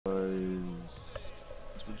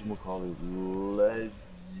whatchamacallit, legend.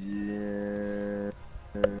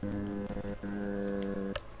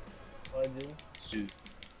 Legend? Shoot.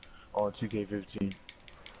 On 2K15.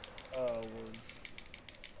 Word.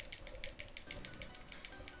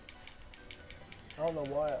 I don't know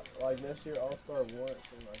why, like this year All-Star once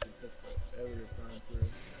and like it took forever to climb through.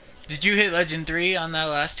 Did you hit Legend 3 on that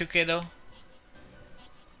last 2K though?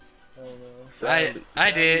 I don't know.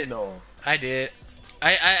 I did. No. I did.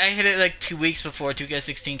 I hit it like 2 weeks before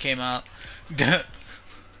 2K16 came out.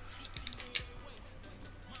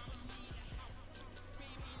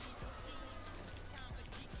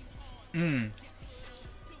 Mmm.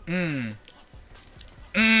 Mmm.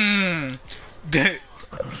 Mmm.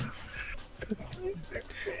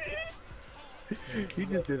 He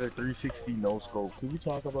just did a 360 no scope. Can we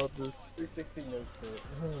talk about this? 360 no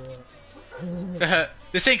scope.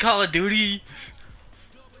 This ain't Call of Duty.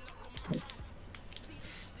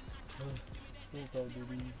 Call of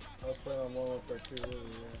Duty. I was playing on Modern Warfare 2 earlier.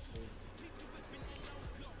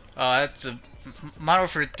 Oh, that's a Modern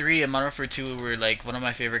Warfare 3 and Modern Warfare 2 were like one of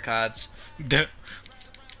my favorite CODs. Yeah,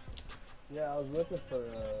 I was looking for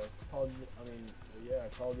Call of Duty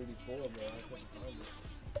 4, but I couldn't find it.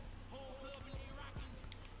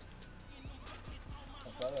 I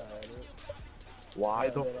thought I had it. Why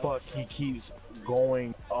the fuck he keeps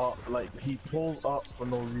going up? Like, he pulls up for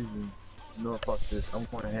no reason. No, fuck this. I'm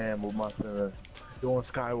going ham with my son. Doing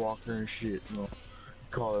Skywalker and shit. You know,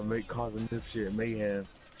 causing this shit mayhem.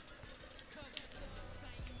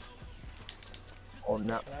 Oh,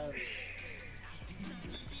 now.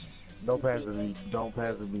 Don't pass the beat. Don't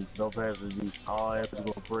pass the beat. Don't pass the beat. All I have to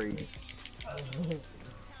go praise.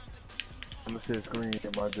 I'm gonna sit screen and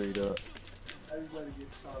get my grade up. Everybody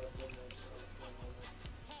gets caught up in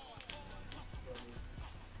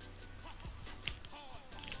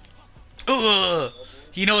there. Ugh.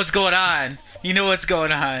 You know what's going on. You know what's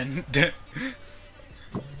going on.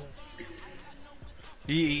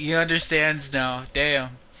 he understands now.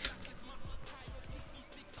 Damn.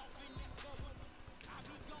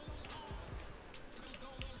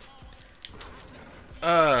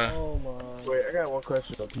 Oh my. Wait, I got one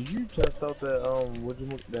question though. Did you test out that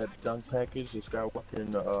that dunk package, the Skywalker in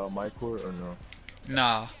the my court or no?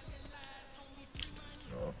 Nah.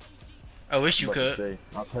 No. I wish you could. Say,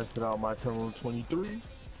 I tested out my Terminal 23.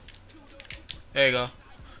 There you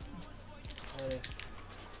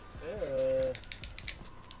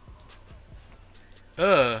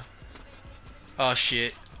go. Oh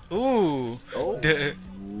shit. Ooh. Oh.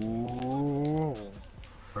 Ooh.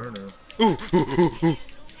 Burner. Ooh.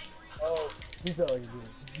 Oh, he's not like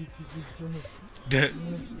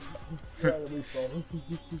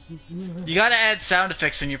You gotta add sound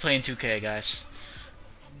effects when you're playing 2K, guys.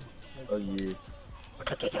 Oh yeah.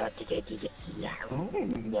 That's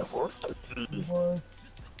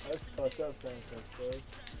fucked up sound effects,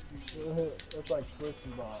 bro. That's like twist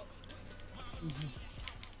and bop.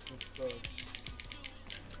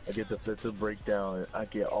 I get the filter breakdown. I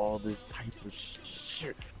get all this type of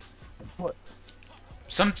shit. What?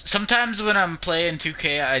 Sometimes when I'm playing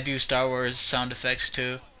 2K, I do Star Wars sound effects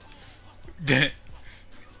too. That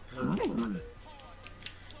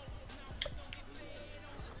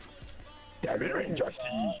is just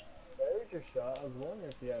There's your shot. I was wondering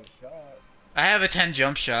if you have a shot. I have a 10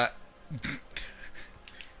 jump shot.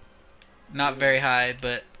 Not very high,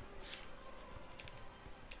 but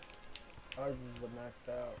Ours is the maxed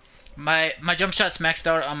out. my jump shot's maxed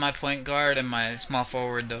out on my point guard and my small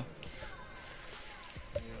forward though.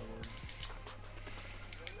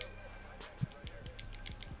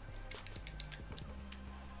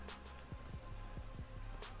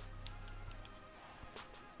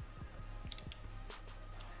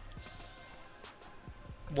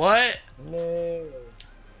 What? No.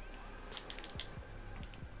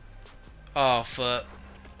 Oh fuck.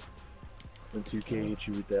 when 2K hit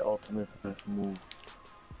you with that ultimate best move.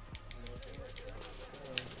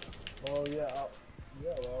 Oh yeah,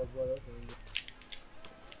 well, I was right open.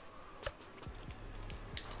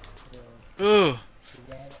 Yeah. Ooh.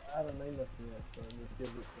 I haven't made nothing yet, so just give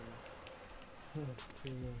it to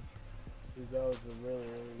him. Because that was a really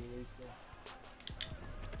release.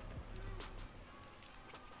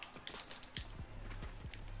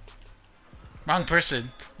 Wrong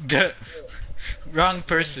person. Duh. Wrong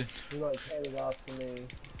person. He like paid it off to me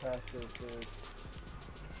past this is.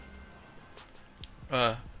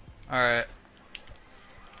 Alright.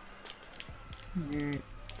 What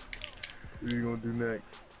are you gonna do next?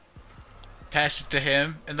 Pass it to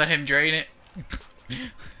him and let him drain it.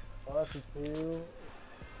 Oh, that's a 2.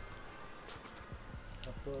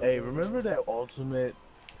 Hey, remember that ultimate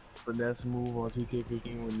finesse move on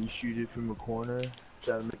 2K15 when you shoot it from a corner.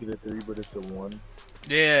 Try to make it a 3, but it's a 1.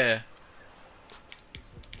 Yeah.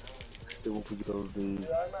 Still won't forget those days. Dude,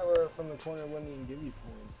 I remember from the corner it wouldn't even give you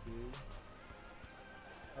points, dude.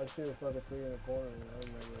 I'd shoot a fucking 3 in the corner and I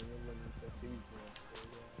remember it wouldn't give you points. So,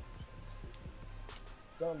 yeah,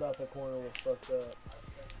 something about the corner was fucked up.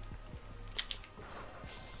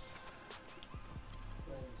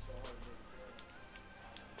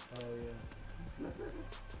 Oh yeah.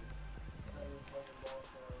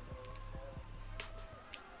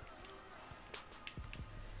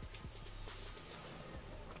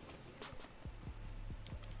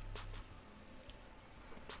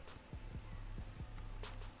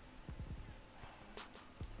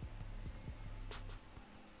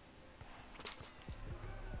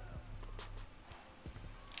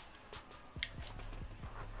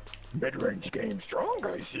 Mid-range game strong,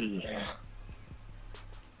 I see.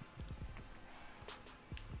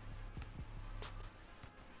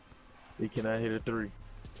 He cannot hit a 3.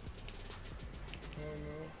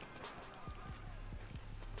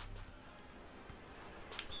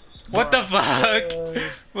 What the fuck?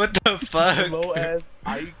 What the fuck? Low ass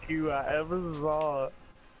IQ I ever saw.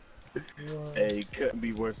 Hey, it couldn't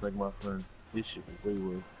be worse, like my friend. This shit was way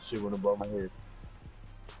worse. Shit went above my head.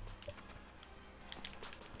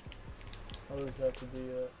 How does that have to be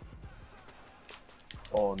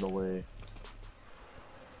Oh, no way.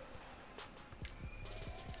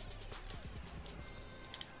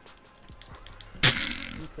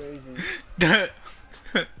 You crazy.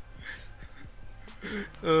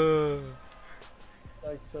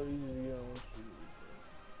 Like so easy to get on one street.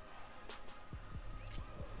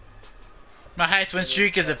 My highest win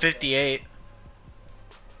streak is a 58.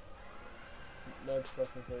 That's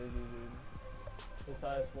fucking crazy, dude. His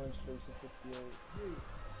highest win streak's a 58.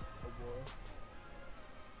 Oh boy.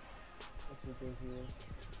 That's ridiculous.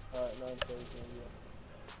 Alright, now I'm playing again.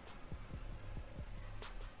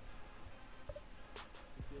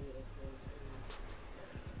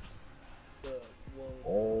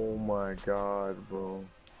 Oh my god, bro.